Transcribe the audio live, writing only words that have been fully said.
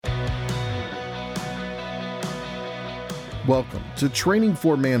Welcome to Training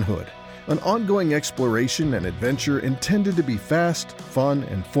for Manhood, an ongoing exploration and adventure intended to be fast, fun,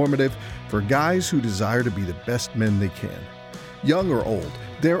 and informative for guys who desire to be the best men they can. Young or old,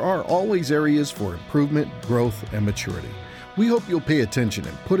 there are always areas for improvement, growth, and maturity. We hope you'll pay attention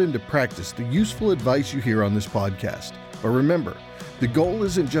and put into practice the useful advice you hear on this podcast. But remember, the goal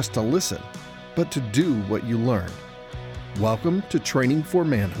isn't just to listen, but to do what you learn. Welcome to Training for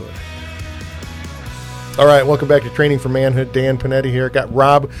Manhood. All right, welcome back to Training for Manhood. Dan Panetti here. Got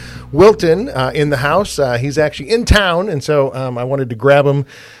Rob Wilton in the house. He's actually in town, and so I wanted to grab him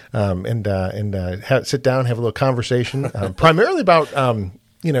and sit down, have a little conversation, primarily about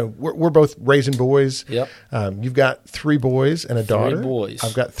we're both raising boys. Yep. You've got 3 boys and a daughter. 3 boys.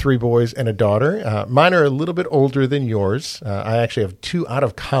 I've got 3 boys and a daughter. Mine are a little bit older than yours. I actually have 2 out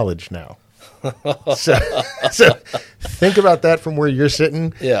of college now. so think about that from where you're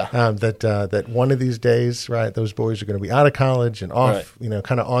sitting. Yeah. That one of these days, right, those boys are going to be out of college and off, right.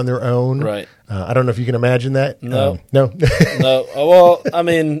 Kind of on their own. Right. I don't know if you can imagine that. No. No. No. Well, I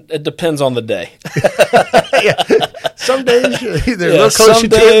mean, it depends on the day. Yeah. Some days they're a little closer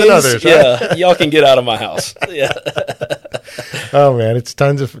to it than others. Right? Yeah. Y'all can get out of my house. Yeah. Oh man, it's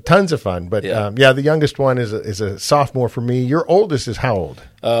tons of fun. But yeah. The youngest one is a sophomore for me. Your oldest is how old?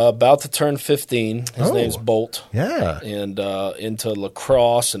 About to turn 15. His name's Bolt. Yeah. And into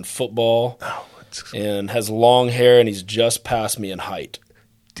lacrosse and football. Oh, and has long hair, and he's just passed me in height.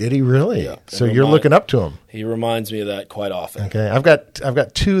 Did he really? Yeah. So you're looking up to him. He reminds me of that quite often. Okay, I've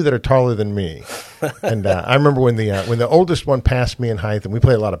got 2 that are taller than me, and I remember when the oldest one passed me in height, and we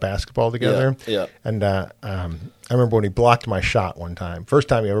played a lot of basketball together. Yeah. And I remember when he blocked my shot one time, first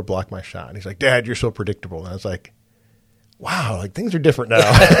time he ever blocked my shot. And he's like, "Dad, you're so predictable." And I was like, "Wow, like things are different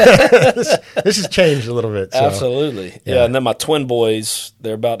now. this has changed a little bit." So, absolutely. Yeah. And then my twin boys,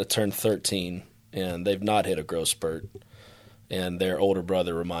 they're about to turn 13, and they've not hit a growth spurt. And their older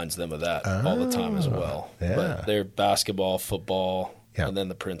brother reminds them of that all the time as well. Yeah. But they're basketball, football, yeah. And then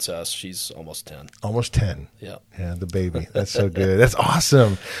the princess, she's almost 10. Almost 10. Yeah. Yeah, the baby. That's so good. That's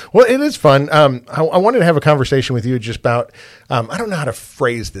awesome. Well, it is fun. I wanted to have a conversation with you just about, I don't know how to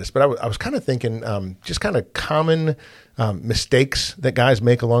phrase this, but I was kind of thinking just kind of common mistakes that guys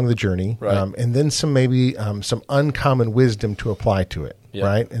make along the journey, right. And then some uncommon wisdom to apply to it. Yep.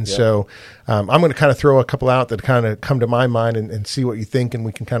 Right. And so I'm going to kind of throw a couple out that kind of come to my mind and see what you think. And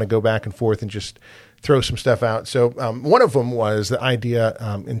we can kind of go back and forth and just throw some stuff out. So one of them was the idea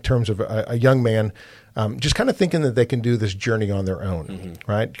in terms of a young man just kind of thinking that they can do this journey on their own.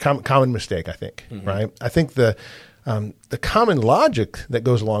 Mm-hmm. Right. Common mistake, I think. Mm-hmm. Right. I think the common logic that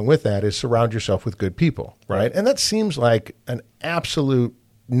goes along with that is surround yourself with good people. Right. And that seems like an absolute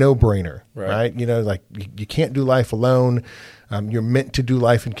no-brainer. Right. Like you can't do life alone. You're meant to do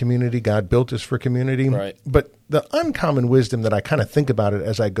life in community. God built us for community. Right. But the uncommon wisdom that I kind of think about it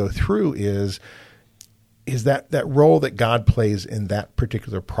as I go through is that role that God plays in that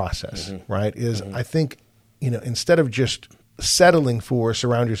particular process, mm-hmm. right? Mm-hmm. I think, instead of just settling for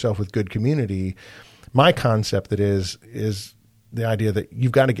surround yourself with good community, my concept that is the idea that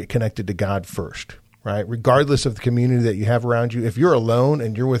you've got to get connected to God first, right? Regardless of the community that you have around you. If you're alone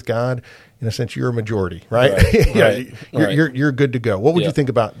and you're with God, in a sense, you're a majority, right? You're good to go. What would you think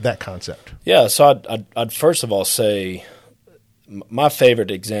about that concept? Yeah, so I'd first of all say my favorite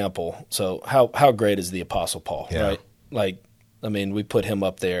example. So how great is the Apostle Paul, right? Like, I mean, we put him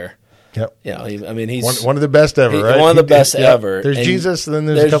up there. Yep. He's one of the best ever, right? One of the best ever. There's and Jesus, and then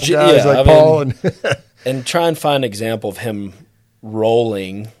there's a couple guys like Paul, and try and find an example of him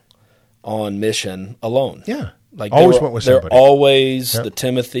rolling on mission alone. Yeah. Like always went with somebody. They're always the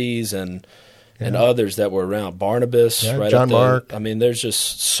Timothys and others that were around. Barnabas, right? John Mark. I mean, there's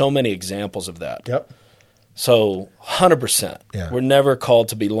just so many examples of that. Yep. So 100%. Yeah. We're never called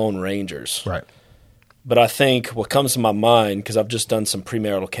to be lone rangers. Right. But I think what comes to my mind, because I've just done some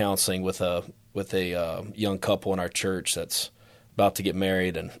premarital counseling with a young couple in our church that's about to get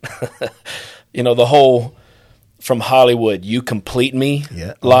married, and the whole from Hollywood, you complete me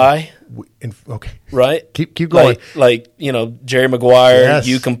lie. Okay. Right? Keep going. Like Jerry Maguire,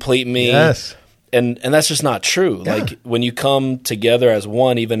 you complete me. Yes. And that's just not true. Yeah. Like when you come together as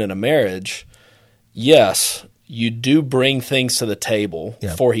one, even in a marriage, yes, you do bring things to the table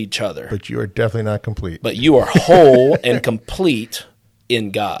for each other. But you are definitely not complete. But you are whole and complete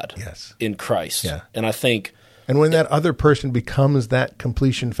in God. Yes. In Christ. Yeah. And I think... And when that other person becomes that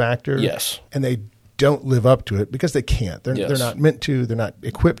completion factor, and they don't live up to it because they can't. They're not meant to. They're not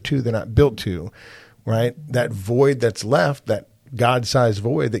equipped to. They're not built to, right? That void that's left, that God-sized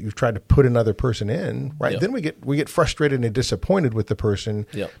void that you've tried to put another person in, right? Yep. Then we get frustrated and disappointed with the person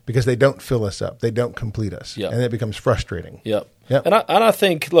Yep. because they don't fill us up, they don't complete us, Yep. and it becomes frustrating. Yep. Yep. And I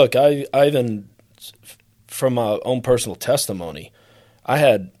think, look, I even from my own personal testimony, I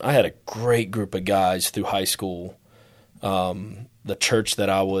had a great group of guys through high school. The church that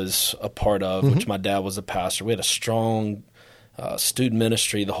I was a part of, which my dad was a pastor, we had a strong student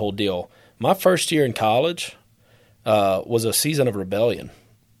ministry, the whole deal. My first year in college was a season of rebellion.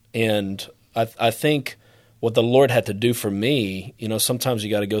 And I think what the Lord had to do for me, sometimes you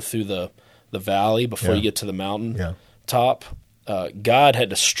got to go through the valley before you get to the mountain top. God had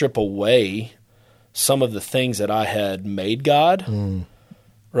to strip away some of the things that I had made God,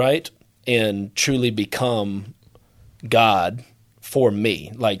 right? And truly become God for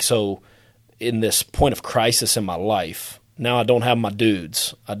me. Like, so in this point of crisis in my life, now I don't have my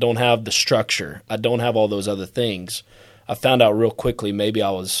dudes. I don't have the structure. I don't have all those other things. I found out real quickly maybe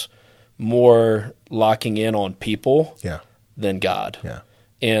I was more locking in on people than God. Yeah.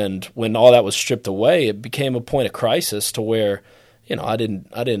 And when all that was stripped away, it became a point of crisis to where, I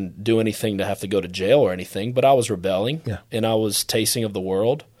didn't do anything to have to go to jail or anything, but I was rebelling and I was tasting of the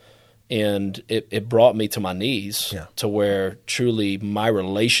world. And it brought me to my knees to where truly my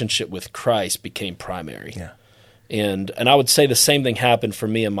relationship with Christ became primary. Yeah. And I would say the same thing happened for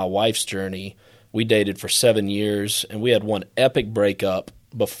me and my wife's journey. We dated for 7 years, and we had one epic breakup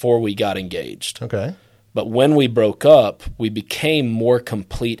before we got engaged. Okay. But when we broke up, we became more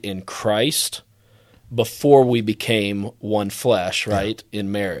complete in Christ before we became one flesh, right,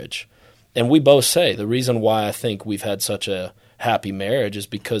 in marriage. And we both say the reason why I think we've had such a happy marriage is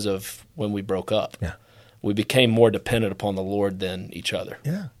because of when we broke up. Yeah. We became more dependent upon the Lord than each other.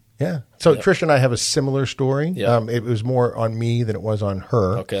 Yeah. Yeah. So Trish and I have a similar story. Yeah. It was more on me than it was on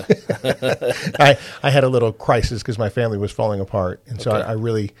her. Okay. I had a little crisis because my family was falling apart. And so I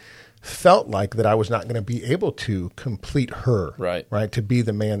really felt like that I was not going to be able to complete her, right, to be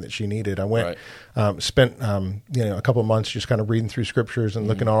the man that she needed. I went, spent, a couple of months just kind of reading through scriptures and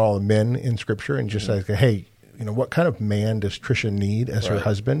looking at all the men in scripture and just like, hey, what kind of man does Trisha need as her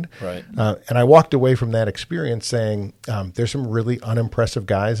husband? Right. And I walked away from that experience saying, there's some really unimpressive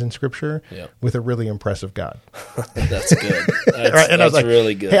guys in Scripture with a really impressive God. That's good. That's, right? And I was like,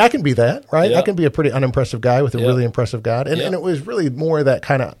 really good. Hey, I can be that, right? Yeah. I can be a pretty unimpressive guy with a really impressive God. And it was really more that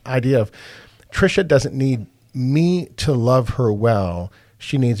kind of idea of Trisha doesn't need me to love her well.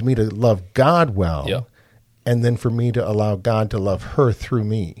 She needs me to love God well. Yep. And then for me to allow God to love her through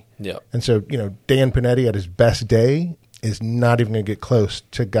me. Yeah. And so, Dan Panetti at his best day is not even going to get close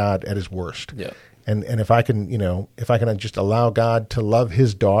to God at his worst. Yeah. And if I can, just allow God to love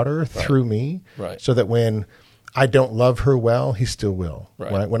his daughter through me, so that when I don't love her well, he still will.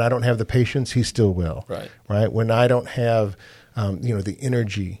 Right. When I don't have the patience, he still will. Right. When I don't have the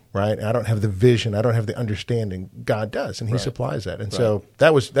energy, right? I don't have the vision. I don't have the understanding. God does, and he supplies that. And so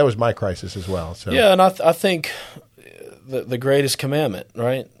that was my crisis as well. So and I think the greatest commandment,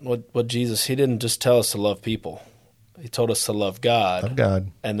 right? What Jesus, he didn't just tell us to love people. He told us to love God,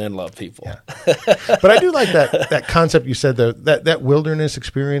 and then love people. Yeah. But I do like that concept you said, though, that wilderness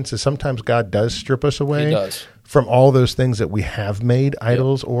experience is sometimes God does strip us away. He does. From all those things that we have made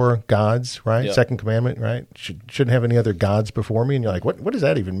idols or gods, right? Yep. Second commandment, right? Shouldn't have any other gods before me. And you're like, what does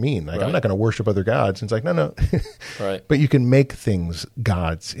that even mean? Like, I'm not going to worship other gods. And it's like, no. Right. But you can make things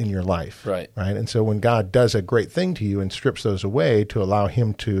gods in your life. Right. And so when God does a great thing to you and strips those away to allow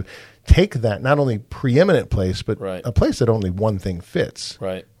him to take that not only preeminent place, but a place that only one thing fits,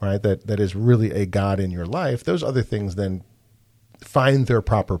 right? That is really a God in your life, those other things then find their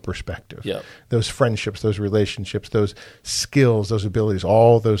proper perspective. Yep. Those friendships, those relationships, those skills, those abilities,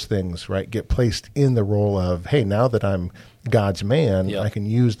 all those things, right, get placed in the role of, hey, now that I'm God's man, I can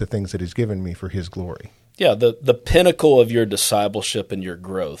use the things that he's given me for his glory. Yeah, the pinnacle of your discipleship and your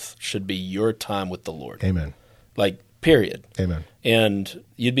growth should be your time with the Lord. Amen. Like, period. Amen. And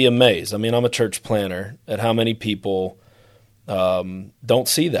you'd be amazed. I mean, I'm a church planner at how many people don't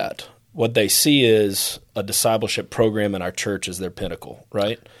see that. What they see is a discipleship program in our church as their pinnacle,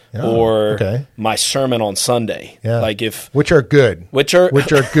 right? Yeah, or my sermon on Sunday. Yeah. Like which are good. Which are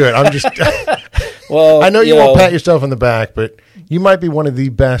good. I'm just well, I know you won't pat yourself on the back, but you might be one of the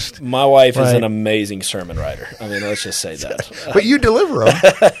best. My wife is an amazing sermon writer. I mean, let's just say that. But you deliver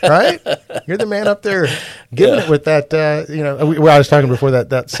them, right? You're the man up there giving it with that, I was talking before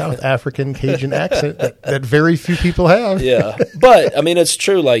that South African Cajun accent that very few people have. Yeah. But, I mean, it's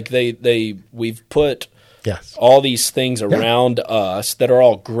true. Like, we've put all these things around us that are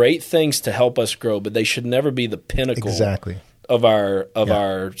all great things to help us grow, but they should never be the pinnacle of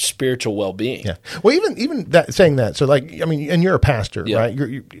our spiritual well-being. Yeah. Well, even that, saying that. So, like, I mean, and you're a pastor,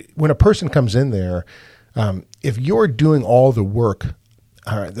 right? When a person comes in there, if you're doing all the work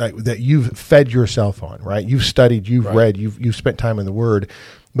that you've fed yourself on, right? You've studied, you've read, you've spent time in the Word.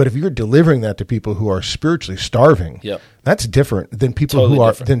 But if you're delivering that to people who are spiritually starving, that's different than people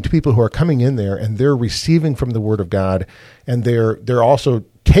who are coming in there and they're receiving from the Word of God, and they're also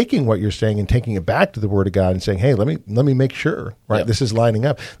taking what you're saying and taking it back to the Word of God and saying, "Hey, let me make sure, right? This is lining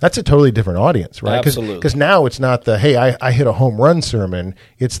up." That's a totally different audience, right? Absolutely. Because now it's not the, "Hey, I hit a home run" sermon.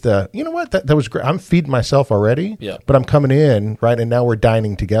 It's the, "You know what? That was great. I'm feeding myself already, but I'm coming in, right? And now we're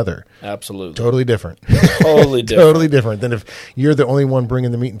dining together." Absolutely. Totally different. Totally different. Totally different than if you're the only one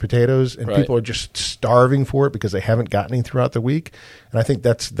bringing the meat and potatoes and people are just starving for it because they haven't gotten any throughout the week. And I think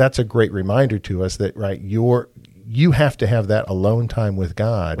that's a great reminder to us that, right, you have to have that alone time with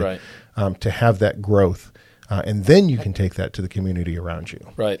God to have that growth. And then you can take that to the community around you.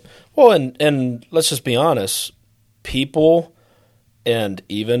 Right. Well, and let's just be honest, people and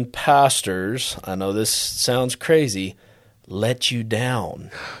even pastors, I know this sounds crazy, let you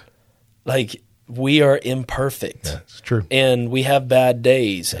down. Like, we are imperfect. Yeah, it's true. And we have bad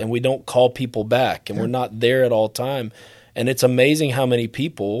days, and we don't call people back, and we're not there at all time. And it's amazing how many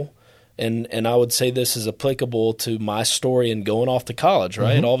people, and I would say this is applicable to my story and going off to college,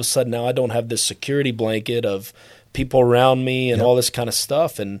 right? Mm-hmm. All of a sudden now I don't have this security blanket of people around me and all this kind of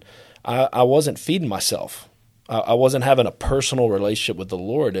stuff, and I wasn't feeding myself. I wasn't having a personal relationship with the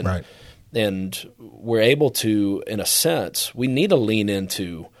Lord, and we're able to, in a sense, we need to lean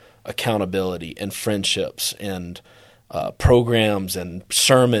into accountability and friendships and programs and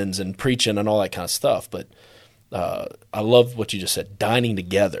sermons and preaching and all that kind of stuff. But I love what you just said, dining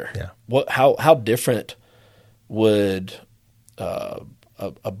together. Yeah. How different would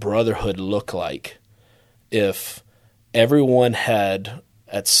a brotherhood look like if everyone had,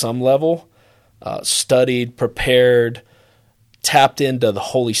 at some level, studied, prepared, tapped into the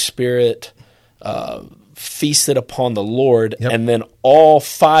Holy Spirit, feasted upon the Lord, and then all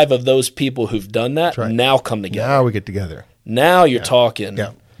 5 of those people who've done that now come together. Now we get together. Now you're talking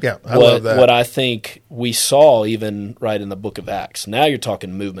I love that. What I think we saw even right in the book of Acts. Now you're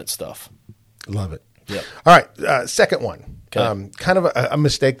talking movement stuff. Love it. Yep. All right, second one. Okay. Kind of a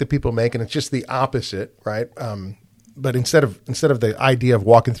mistake that people make, and it's just the opposite, right? But instead of the idea of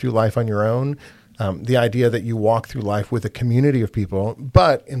walking through life on your own, the idea that you walk through life with a community of people,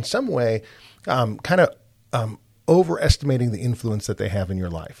 but in some way, kind of overestimating the influence that they have in your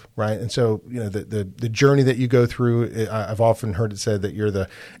life, right? And so, the journey that you go through, I've often heard it said that you're the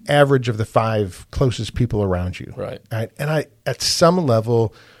average of the 5 closest people around you, right? And at some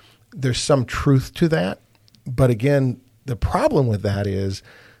level, there's some truth to that, but again, the problem with that is,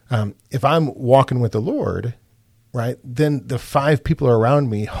 if I'm walking with the Lord, right, then the 5 people around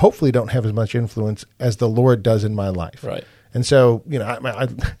me hopefully don't have as much influence as the Lord does in my life, right? And so,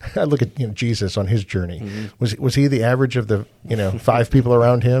 I look at Jesus on his journey. Mm-hmm. Was he the average of the 5 people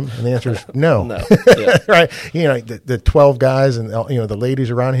around him? And the answer is no. No. Yeah. Right? The 12 guys and the ladies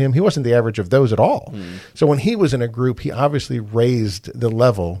around him. He wasn't the average of those at all. Mm. So when he was in a group, he obviously raised the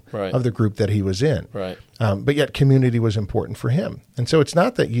level of the group that he was in. Right. But yet, community was important for him. And so it's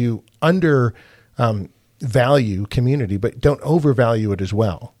not that you value community, but don't overvalue it as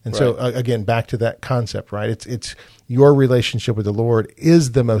well. And so again, back to that concept, right? It's your relationship with the Lord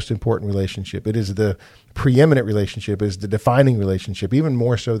is the most important relationship. It is the preeminent relationship, is the defining relationship, even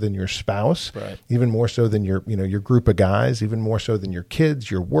more so than your spouse, even more so than your group of guys, even more so than your kids,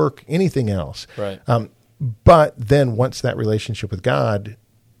 your work, anything else. Right. But then once that relationship with God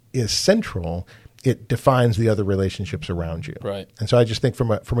is central, it defines the other relationships around you. Right. And so I just think from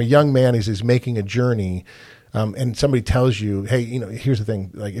a young man who's making a journey, and somebody tells you, hey, here's the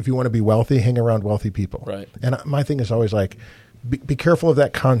thing, like, if you want to be wealthy, hang around wealthy people. Right. And my thing is always like, be careful of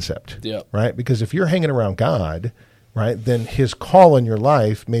that concept. Yeah. Right. Because if you're hanging around God, right, then his call in your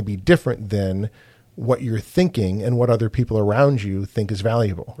life may be different than what you're thinking and what other people around you think is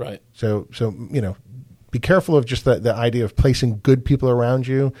valuable. Right. So be careful of just the idea of placing good people around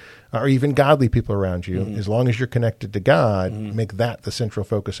you or even godly people around you. Mm-hmm. As long as you're connected to God, make that the central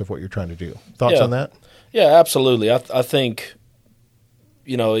focus of what you're trying to do. Thoughts on that? Yeah, absolutely. I think,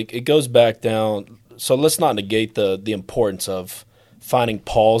 it goes back down. So let's not negate the importance of finding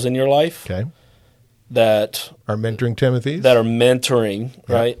Pauls in your life. Okay. That are mentoring Timothy's. That are mentoring,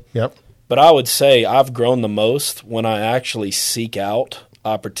 right? Yep. But I would say I've grown the most when I actually seek out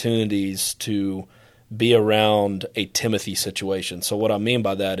opportunities to be around a Timothy situation. So what I mean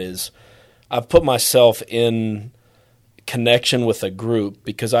by that is I've put myself in connection with a group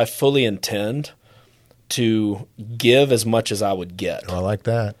because I fully intend to give as much as I would get. I like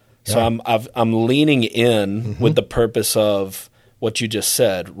that. So I'm leaning in with the purpose of what you just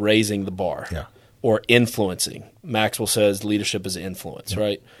said, raising the bar or influencing. Maxwell says leadership is influence,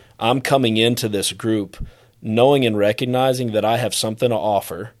 right? I'm coming into this group knowing and recognizing that I have something to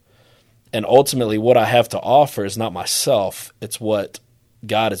offer, and ultimately what I have to offer is not myself, it's what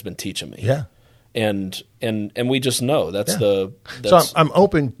God has been teaching me. Yeah. And we just know that's so I'm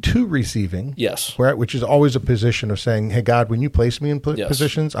open to receiving. Yes. Right, which is always a position of saying, hey, God, when you place me in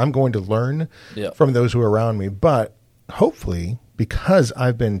positions, I'm going to learn from those who are around me. But hopefully, because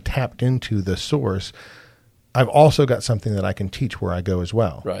I've been tapped into the source, I've also got something that I can teach where I go as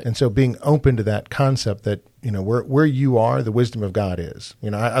well. Right. And so being open to that concept that, where you are, the wisdom of God is.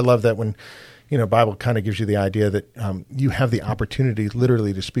 I love that when, Bible kind of gives you the idea that you have the opportunity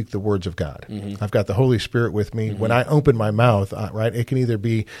literally to speak the words of God. Mm-hmm. I've got the Holy Spirit with me. Mm-hmm. When I open my mouth, right, it can either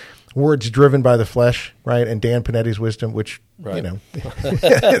be words driven by the flesh, right, and Dan Panetti's wisdom, which, nobody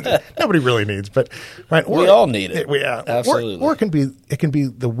really needs, but right, we all need it. Absolutely. Or it can be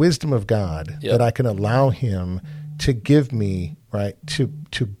the wisdom of God that I can allow Him to give me, right, to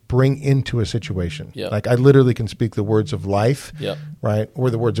bring into a situation. Yep. Like I literally can speak the words of life, yep. right, or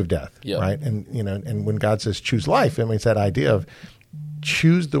the words of death, yep. right? And and when God says choose life, I mean it's that idea of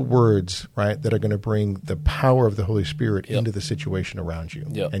choose the words, right, that are going to bring the power of the Holy Spirit yep. into the situation around you,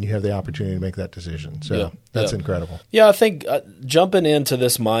 yep. and you have the opportunity to make that decision. So that's incredible. Yeah, I think jumping into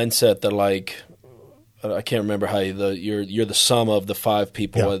this mindset that like I can't remember how you're the sum of the five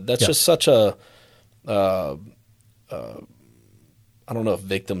people. That's just such a I don't know if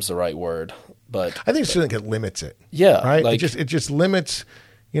victim's the right word, but I think it's something that limits it. Yeah, right. Like, it just limits,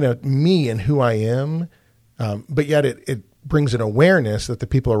 me and who I am, but yet it brings an awareness that the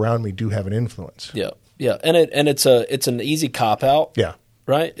people around me do have an influence. Yeah, yeah, and it's an easy cop out. Yeah,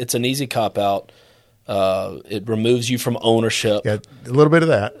 right. It's an easy cop out. It removes you from ownership. Yeah, a little bit of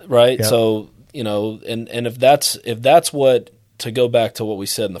that. Right. Yeah. So and if that's what, to go back to what we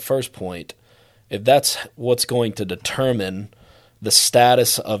said in the first point, if that's what's going to determine the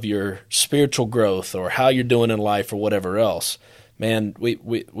status of your spiritual growth or how you're doing in life or whatever else, man,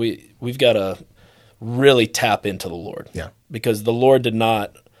 we've got to really tap into the Lord. Yeah. Because the Lord did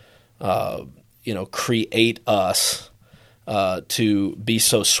not, create us to be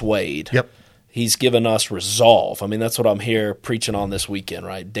so swayed. Yep. He's given us resolve. I mean, that's what I'm here preaching on this weekend,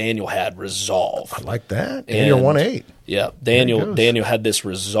 right? Daniel had resolve. I like that. Daniel 1:8. Yeah, Daniel had this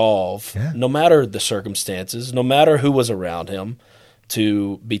resolve, no matter the circumstances, no matter who was around him,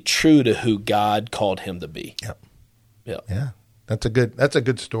 to be true to who God called him to be. Yep. Yeah. Yeah. That's a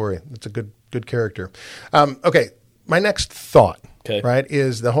good story. That's a good character. Okay. My next thought, right,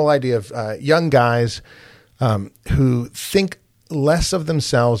 is the whole idea of young guys who think less of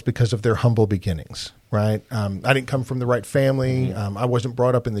themselves because of their humble beginnings, right? I didn't come from the right family. I wasn't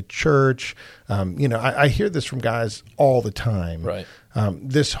brought up in the church. I hear this from guys all the time. Right.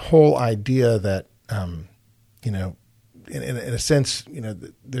 This whole idea that, in a sense,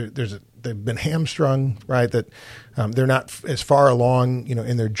 they've been hamstrung, right? That they're not as far along,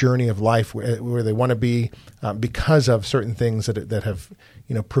 in their journey of life where they want to be because of certain things that have,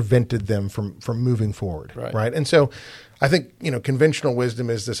 prevented them from moving forward, right? And so I think, conventional wisdom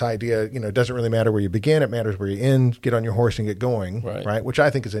is this idea, it doesn't really matter where you begin, it matters where you end, get on your horse and get going, right? Which I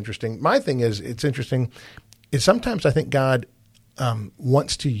think is interesting. My thing is, it's interesting, is sometimes I think God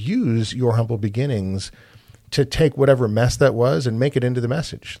wants to use your humble beginnings to take whatever mess that was and make it into the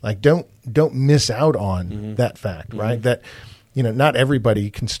message. Like don't miss out on that fact, right? That, not everybody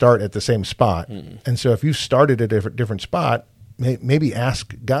can start at the same spot. And so if you started at a different spot, maybe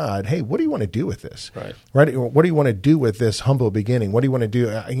ask God, hey, what do you want to do with this? Right? What do you want to do with this humble beginning? What do you want to do?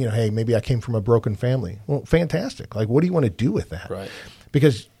 Hey, maybe I came from a broken family. Well, fantastic. Like, what do you want to do with that? Right.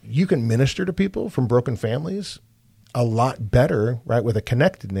 Because you can minister to people from broken families a lot better, right, with a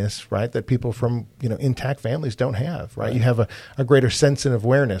connectedness, right, that people from, intact families don't have, right? You have a greater sense and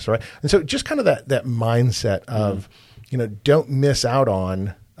awareness, right? And so just kind of that mindset of, don't miss out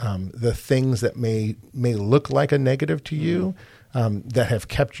on the things that may look like a negative to you, that have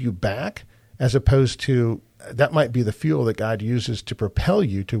kept you back, as opposed to that might be the fuel that God uses to propel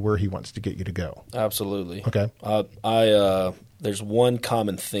you to where He wants to get you to go. Absolutely. Okay. There's one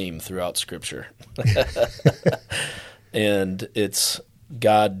common theme throughout Scripture, and it's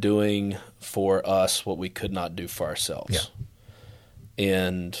God doing for us what we could not do for ourselves. Yeah.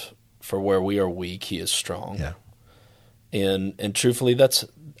 And for where we are weak, He is strong. Yeah. And truthfully, that's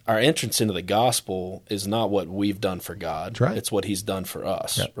our entrance into the gospel is not what we've done for God. That's right. It's what He's done for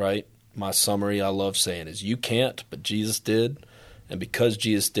us, Yep. right? My summary I love saying is, you can't, but Jesus did, And because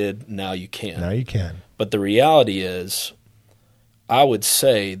Jesus did, now you can. Now you can. But the reality is, I would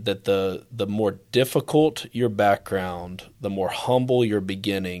say that the more difficult your background, the more humble your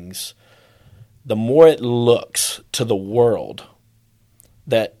beginnings, the more it looks to the world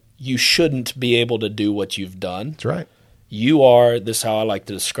that you shouldn't be able to do what you've done. That's right. You are, this is how I like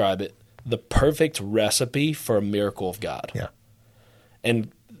to describe it, the perfect recipe for a miracle of God. Yeah.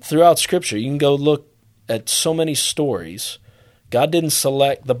 And throughout Scripture, you can go look at so many stories. God didn't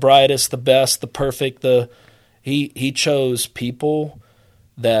select the brightest, the best, the perfect. He chose people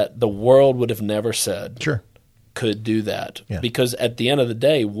that the world would have never said Sure. could do that. Yeah. Because at the end of the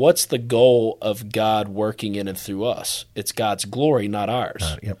day, what's the goal of God working in and through us? It's God's glory, not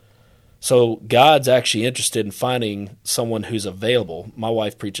ours. Yep. So God's actually interested in finding someone who's available. My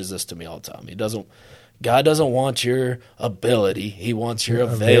wife preaches this to me all the time. God doesn't want your ability; He wants your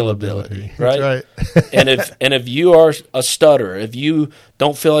availability. Right? That's right. and if you are a stutterer, if you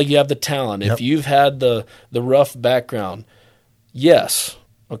don't feel like you have the talent, Yep. if you've had the rough background, yes,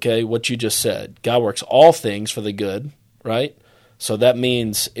 okay, what you just said, God works all things for the good, right? So that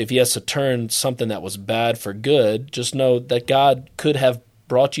means if He has to turn something that was bad for good, just know that God could have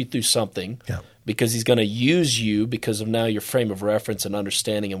brought you through something. Yeah. Because He's going to use you because of now your frame of reference and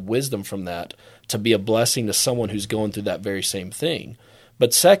understanding and wisdom from that to be a blessing to someone who's going through that very same thing.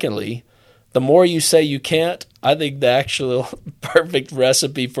 But secondly, the more you say you can't, I think the actual perfect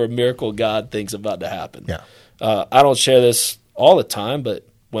recipe for a miracle God thinks about to happen. Yeah. I don't share this all the time, but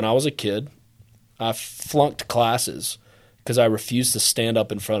when I was a kid, I flunked classes because I refused to stand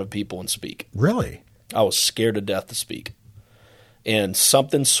up in front of people and speak. Really? I was scared to death to speak. And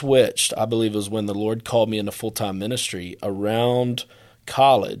something switched. I believe it was when the Lord called me into full-time ministry around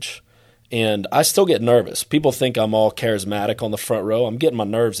college. And I still get nervous. People think I'm all charismatic on the front row. I'm getting my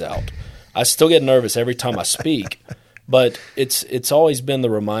nerves out. I still get nervous every time I speak. But it's always been the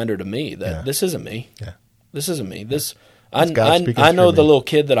reminder to me that this isn't me. Yeah. This isn't me. God speaking I know through the me. little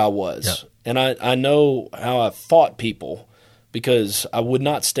kid that I was. Yeah. And I know how I fought people because I would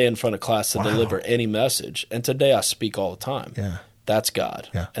not stay in front of class to deliver any message. And today I speak all the time. Yeah. That's God.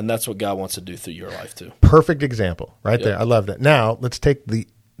 Yeah. And that's what God wants to do through your life too. Perfect example right Yep. there. I love that. Now let's take the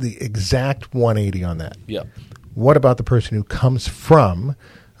exact 180 on that. Yep. What about the person who comes from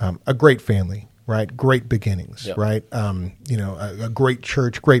a great family, right? Great beginnings, Yep. right? A great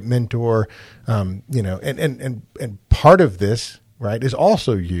church, great mentor, and part of this, right, is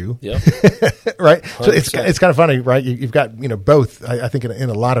also you, Yep. right? So it's 100%. kind of funny, right? You've got, both, I think in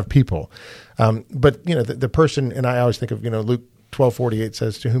a lot of people. But, the person, and I always think of, Luke 12:48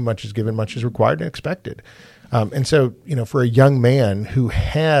 says, to whom much is given, much is required and expected. And so, for a young man who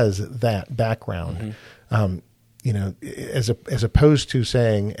has that background, as opposed to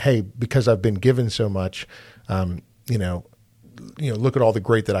saying, hey, because I've been given so much, look at all the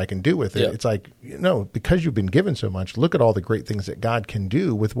great that I can do with it. Yeah. It's like, no, because you've been given so much, look at all the great things that God can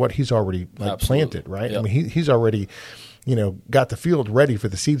do with what He's already planted, right? Yep. I mean, He's already, got the field ready for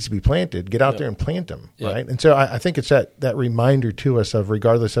the seeds to be planted. Get out there and plant them, Yep. right? And so I think it's that reminder to us of,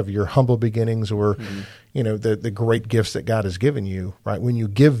 regardless of your humble beginnings or, the great gifts that God has given you, right? When you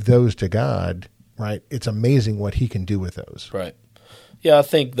give those to God, right, it's amazing what He can do with those. Right. Yeah, I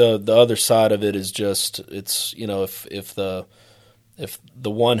think the other side of it is just it's if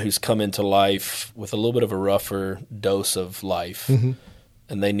the one who's come into life with a little bit of a rougher dose of life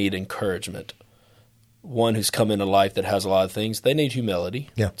and they need encouragement. One who's come into life that has a lot of things, they need humility.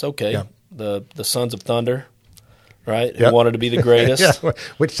 Yeah. It's okay. Yeah. The Sons of Thunder, right? Yep. Who wanted to be the greatest. Yeah.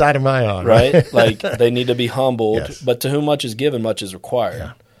 Which side am I on? Right? Like they need to be humbled, Yes. but to whom much is given, much is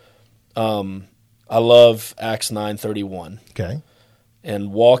required. Yeah. I love Acts 9:31. Okay.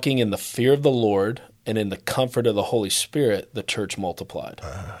 And walking in the fear of the Lord and in the comfort of the Holy Spirit, the church multiplied.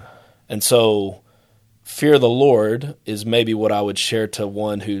 And so fear of the Lord is maybe what I would share to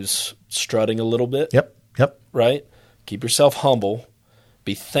one who's strutting a little bit. Yep. Right? Keep yourself humble.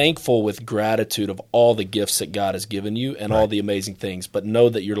 Be thankful with gratitude of all the gifts that God has given you and all the amazing things, but know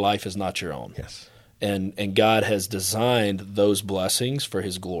that your life is not your own. Yes. And God has designed those blessings for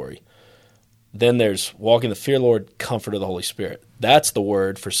His glory. Then there's walk in the fear of the Lord, comfort of the Holy Spirit. That's the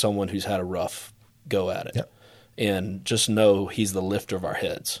word for someone who's had a rough go at it. Yep. And just know He's the lifter of our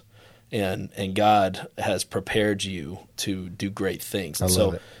heads. And God has prepared you to do great things. And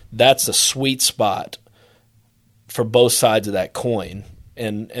love it. That's the sweet spot for both sides of that coin.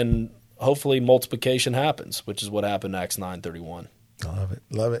 And hopefully multiplication happens, which is what happened in Acts 9:31.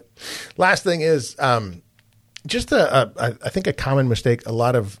 Love it. Last thing is just I think a common mistake a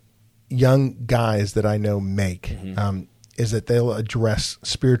lot of young guys that I know make is that they'll address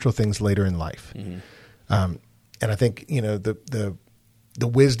spiritual things later in life. I think, the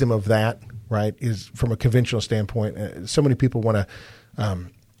wisdom of that, right, is from a conventional standpoint. So many people want to,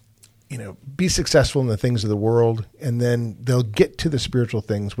 be successful in the things of the world, and then they'll get to the spiritual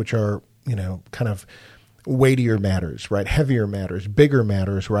things, which are, kind of weightier matters, right? Heavier matters, bigger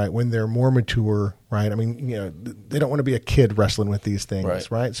matters, right? When they're more mature, right? I mean, they don't want to be a kid wrestling with these things,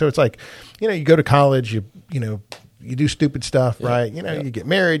 right? So it's like, you go to college, you do stupid stuff, right? You get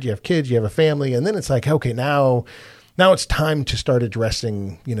married, you have kids, you have a family, and then it's like, okay, now it's time to start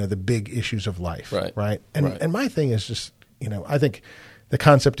addressing, the big issues of life, right? And my thing is just, I think the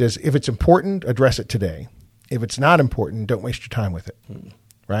concept is, if it's important, address it today. If it's not important, don't waste your time with it,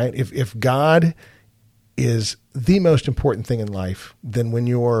 right? If God is the most important thing in life, then when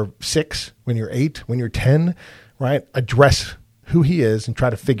you're 6, when you're 8, when you're 10, right, address who he is and try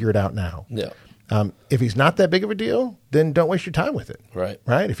to figure it out now. Yeah. If he's not that big of a deal, then don't waste your time with it. Right.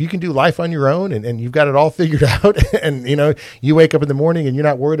 If you can do life on your own and you've got it all figured out, and you wake up in the morning and you're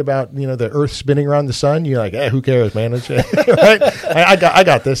not worried about the earth spinning around the sun, you're like, who cares, man? It's, right? I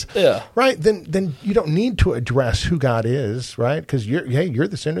got this. Yeah. Right. Then you don't need to address who God is, right? Because you're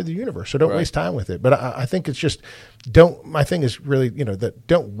the center of the universe, so don't waste time with it. But I think it's just my thing is really that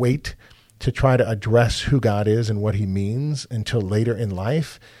don't wait to try to address who God is and what he means until later in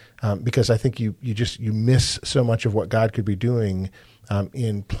life. Because I think you miss so much of what God could be doing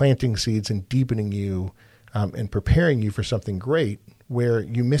in planting seeds and deepening you and preparing you for something great, where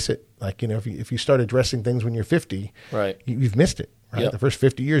you miss it. Like, if you start addressing things when you're 50, right, you've missed it. Right, the first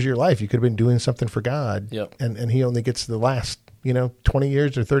 50 years of your life, you could have been doing something for God, and he only gets the last 20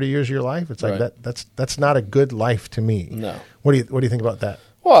 years or 30 years of your life. It's like that's not a good life to me. No. What do you think about that?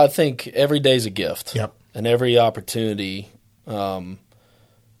 Well, I think every day's a gift. Yep. And every opportunity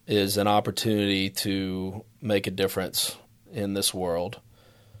is an opportunity to make a difference in this world.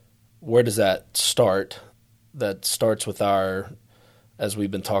 Where does that start? That starts with our, as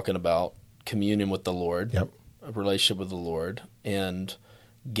we've been talking about, communion with the Lord, a relationship with the Lord, and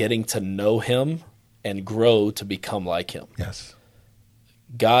getting to know him and grow to become like him. Yes.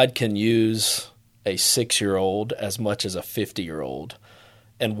 God can use a 6-year-old as much as a 50-year-old.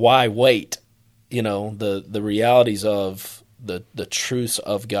 And why wait? The realities of the truths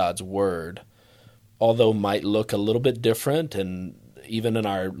of God's word, although might look a little bit different, and even in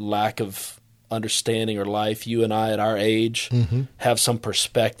our lack of understanding or life, you and I at our age have some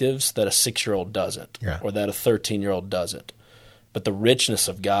perspectives that a 6-year-old doesn't, or that a 13-year-old doesn't. But the richness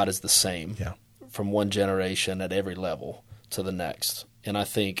of God is the same from one generation at every level to the next. And I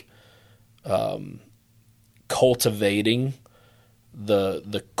think cultivating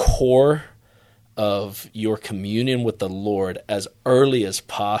the core of your communion with the Lord as early as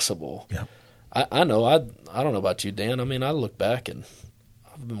possible. Yeah. I know, I don't know about you, Dan. I mean, I look back and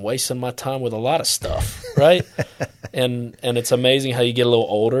I've been wasting my time with a lot of stuff, right? and it's amazing how you get a little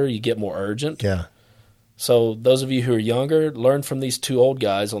older, you get more urgent. Yeah. So those of you who are younger, learn from these two old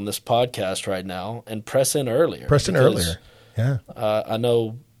guys on this podcast right now and press in earlier. Yeah. I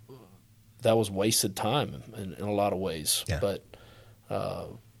know that was wasted time in a lot of ways, but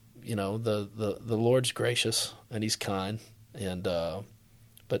the Lord's gracious and he's kind, and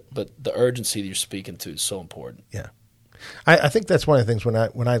but the urgency that you're speaking to is so important. Yeah. I think that's one of the things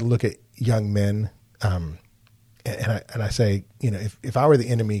when I look at young men, and I say, if I were the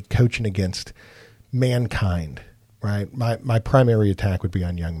enemy coaching against mankind, right, my primary attack would be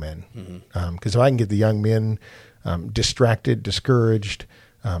on young men. Because if I can get the young men distracted, discouraged,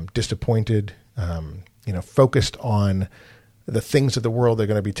 disappointed, focused on the things of the world that are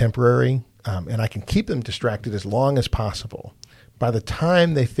going to be temporary, and I can keep them distracted as long as possible. By the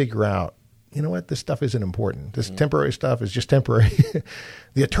time they figure out, you know what, this stuff isn't important. This temporary stuff is just temporary.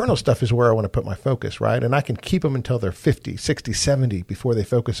 The eternal stuff is where I want to put my focus, right? And I can keep them until they're 50, 60, 70 before they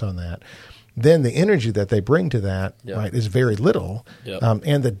focus on that. Then the energy that they bring to that, right, is very little.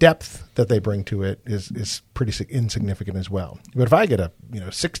 And the depth that they bring to it is pretty insignificant as well. But if I get a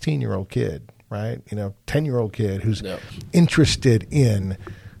 16-year-old kid, right, 10-year-old kid who's interested in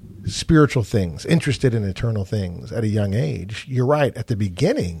spiritual things, interested in eternal things at a young age, you're right. At the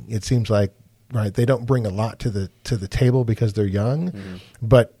beginning, it seems like, right, they don't bring a lot to the table because they're young,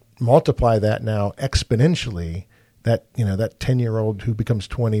 but multiply that now exponentially. That 10-year-old who becomes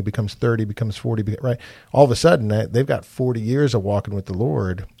 20, becomes 30, becomes 40, right? All of a sudden, they've got 40 years of walking with the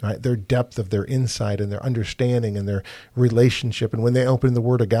Lord, right? Their depth of their insight and their understanding and their relationship. And when they open the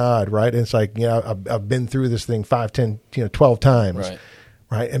Word of God, right? And it's like, I've been through this thing 5, 10, 12 times,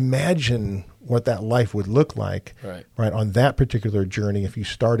 right? Imagine what that life would look like, right? On that particular journey, if you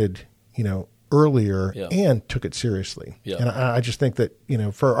started, earlier and took it seriously. And I just think that,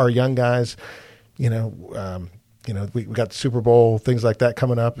 for our young guys, we got the Super Bowl, things like that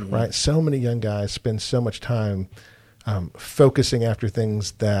coming up, right? So many young guys spend so much time focusing after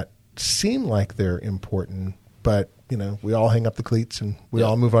things that seem like they're important, but we all hang up the cleats and we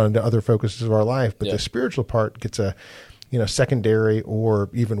all move on to other focuses of our life. But the spiritual part gets a secondary, or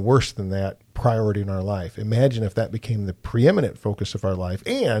even worse than that, priority in our life. Imagine if that became the preeminent focus of our life,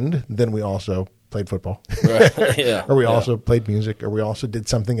 and then we also played football, right. or we also played music, or we also did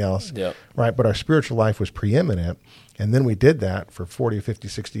something else, right? But our spiritual life was preeminent, and then we did that for 40, 50,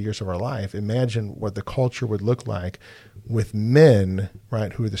 60 years of our life. Imagine what the culture would look like with men,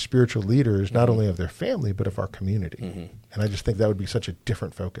 right, who are the spiritual leaders, not only of their family, but of our community. And I just think that would be such a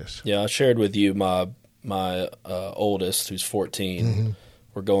different focus. Yeah, I shared with you my oldest, who's 14.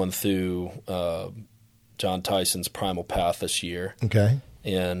 We're going through John Tyson's Primal Path this year. Okay.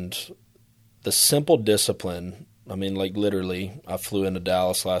 And the simple discipline, I mean, like literally, I flew into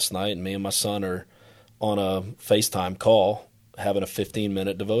Dallas last night, and me and my son are on a FaceTime call having a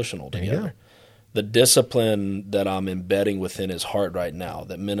 15-minute devotional together. The discipline that I'm embedding within his heart right now,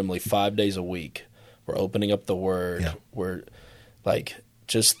 that minimally 5 days a week, we're opening up the Word. We're like,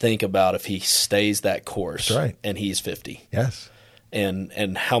 just think about if he stays that course, right, and he's 50. Yes.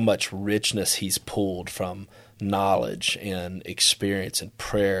 And how much richness he's pulled from knowledge and experience and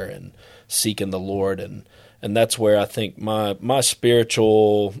prayer and seeking the Lord. And that's where I think my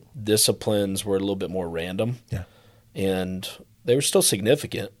spiritual disciplines were a little bit more random. Yeah. And they were still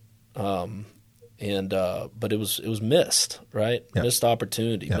significant. But it was missed, right? Yeah. Missed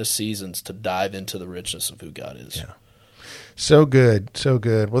opportunity, Yeah. missed seasons to dive into the richness of who God is. Yeah. So good. So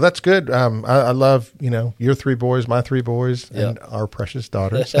good. Well, that's good. I love, your 3 boys, my 3 boys, and our precious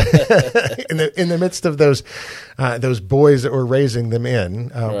daughters. in the midst of those boys that we're raising them in,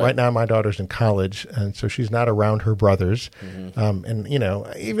 right now my daughter's in college, and so she's not around her brothers. And,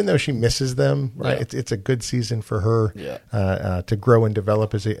 even though she misses them, right, it's a good season for her to grow and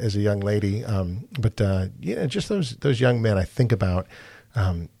develop as a young lady. But just those young men, I think about,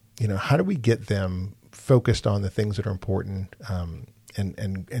 how do we get them focused on the things that are important,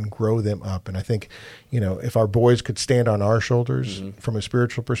 and grow them up. And I think, if our boys could stand on our shoulders from a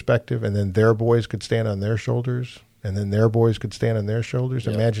spiritual perspective, and then their boys could stand on their shoulders, and then their boys could stand on their shoulders,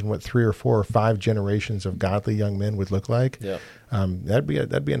 imagine what 3 or 4 or 5 generations of godly young men would look like. That'd be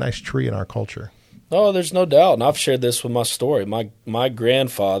a nice tree in our culture. Oh, there's no doubt. And I've shared this with my story. My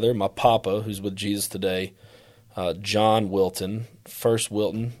grandfather, my papa, who's with Jesus today, John Wilton, first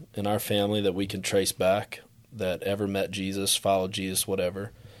Wilton in our family that we can trace back, that ever met Jesus, followed Jesus,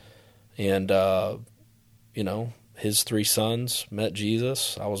 whatever. And, his 3 sons met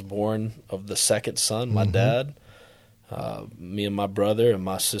Jesus. I was born of the second son, my dad. Me and my brother and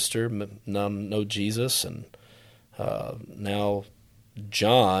my sister now know Jesus. And now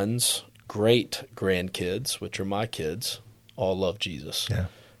John's great grandkids, which are my kids, all love Jesus. Yeah.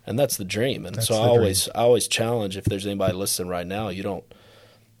 And that's the dream. And that's so I always challenge, if there's anybody listening right now, you don't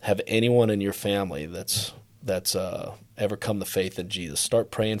have anyone in your family that's ever come to faith in Jesus, start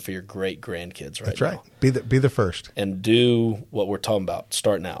praying for your great grandkids right now. That's right. Be the first. And do what we're talking about.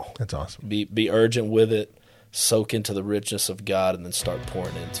 Start now. That's awesome. Be urgent with it, soak into the richness of God, and then start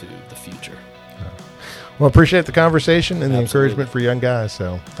pouring into the future. Well, appreciate the conversation and the Absolutely. encouragement for young guys.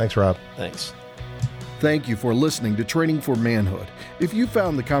 So thanks, Rob. Thanks. Thank you for listening to Training for Manhood. If you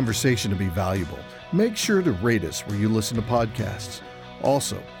found the conversation to be valuable, make sure to rate us where you listen to podcasts.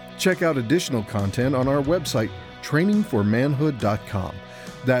 Also, check out additional content on our website, trainingformanhood.com.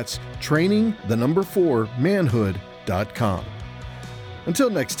 That's training4manhood.com.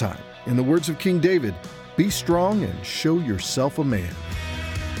 Until next time, in the words of King David, be strong and show yourself a man.